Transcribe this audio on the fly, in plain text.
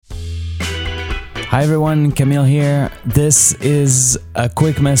Hi everyone, Camille here. This is a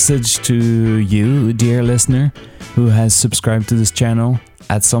quick message to you, dear listener, who has subscribed to this channel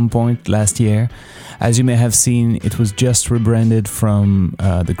at some point last year. As you may have seen, it was just rebranded from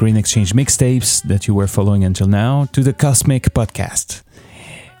the Green Exchange mixtapes that you were following until now to the Cosmic Podcast.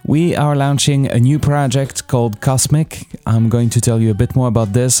 We are launching a new project called Cosmic. I'm going to tell you a bit more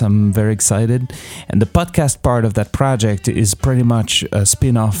about this. I'm very excited. And the podcast part of that project is pretty much a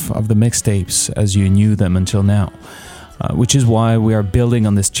spin-off of the mixtapes as you knew them until now, which is why we are building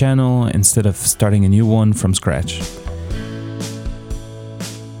on this channel instead of starting a new one from scratch.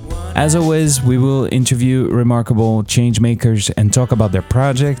 As always, we will interview remarkable change makers and talk about their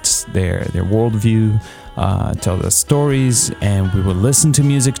projects, their worldview, tell their stories, and we will listen to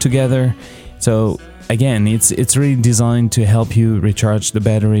music together. So again, it's really designed to help you recharge the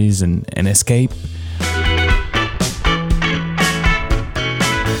batteries and escape.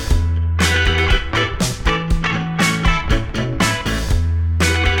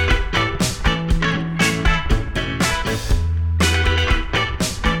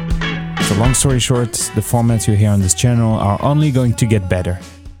 So long story short, the formats you hear on this channel are only going to get better.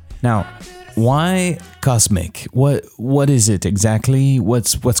 Now, why Cosmic? What is it exactly?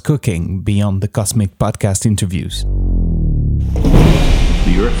 What's cooking beyond the Cosmic Podcast interviews?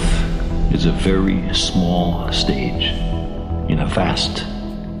 The Earth is a very small stage in a vast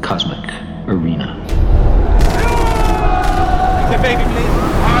cosmic arena. The baby, please.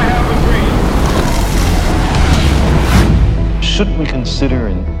 I have a dream. Shouldn't we consider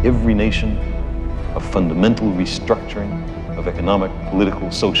in every nation a fundamental restructuring of economic,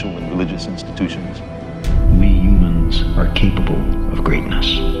 political, social, and religious institutions? We humans are capable of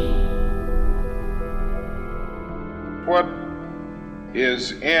greatness. What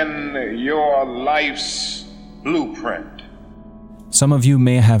is in your life's blueprint? Some of you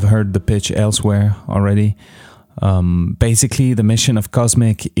may have heard the pitch elsewhere already. Basically, the mission of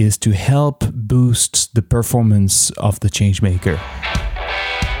Cosmic is to help boost the performance of the changemaker.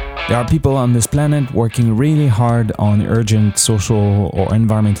 There are people on this planet working really hard on urgent social or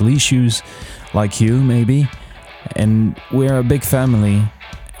environmental issues, like you maybe, and we're a big family,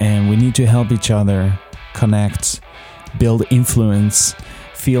 and we need to help each other connect, build influence,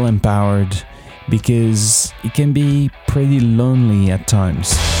 feel empowered, because it can be pretty lonely at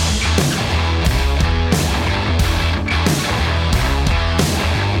times.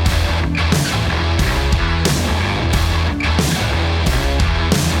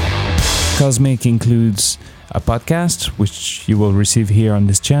 Cosmic includes a podcast, which you will receive here on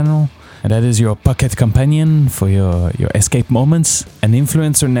this channel, and that is your pocket companion for your escape moments, an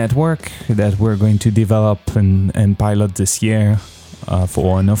influencer network that we're going to develop and pilot this year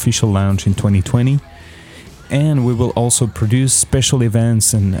for an official launch in 2020, and we will also produce special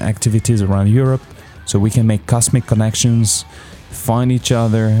events and activities around Europe so we can make cosmic connections, find each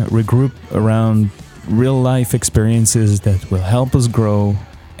other, regroup around real-life experiences that will help us grow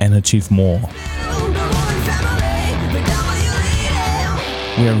and achieve more.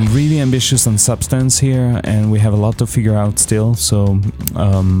 We are really ambitious on substance here, and we have a lot to figure out still, so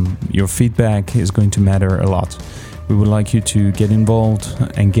your feedback is going to matter a lot. We would like you to get involved,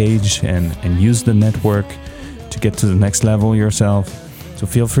 engage, and use the network to get to the next level yourself. So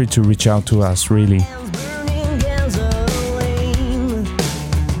feel free to reach out to us, really.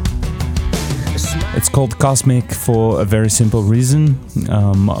 It's called Cosmic for a very simple reason,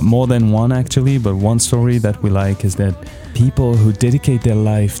 more than one actually, but one story that we like is that people who dedicate their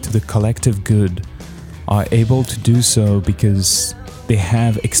life to the collective good are able to do so because they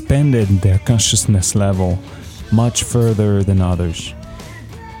have expanded their consciousness level much further than others.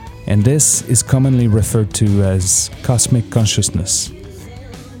 And this is commonly referred to as cosmic consciousness,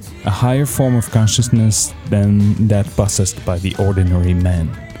 a higher form of consciousness than that possessed by the ordinary man.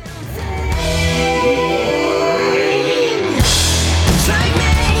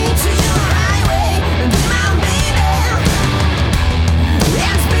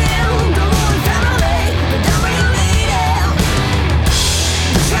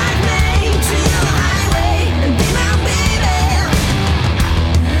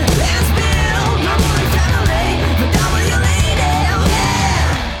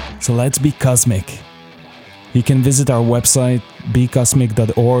 So let's be cosmic. You can visit our website,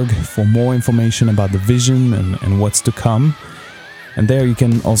 becosmic.org, for more information about the vision and what's to come. And there you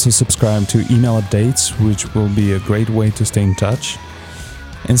can also subscribe to email updates, which will be a great way to stay in touch.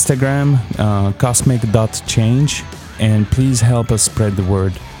 Instagram, cosmic.change, and please help us spread the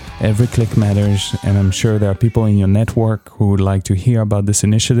word. Every click matters, and I'm sure there are people in your network who would like to hear about this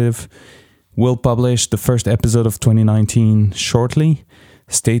initiative. We'll publish the first episode of 2019 shortly,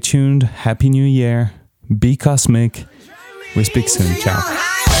 Stay tuned. Happy New Year. Be cosmic. We speak soon.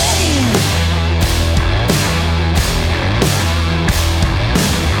 Ciao.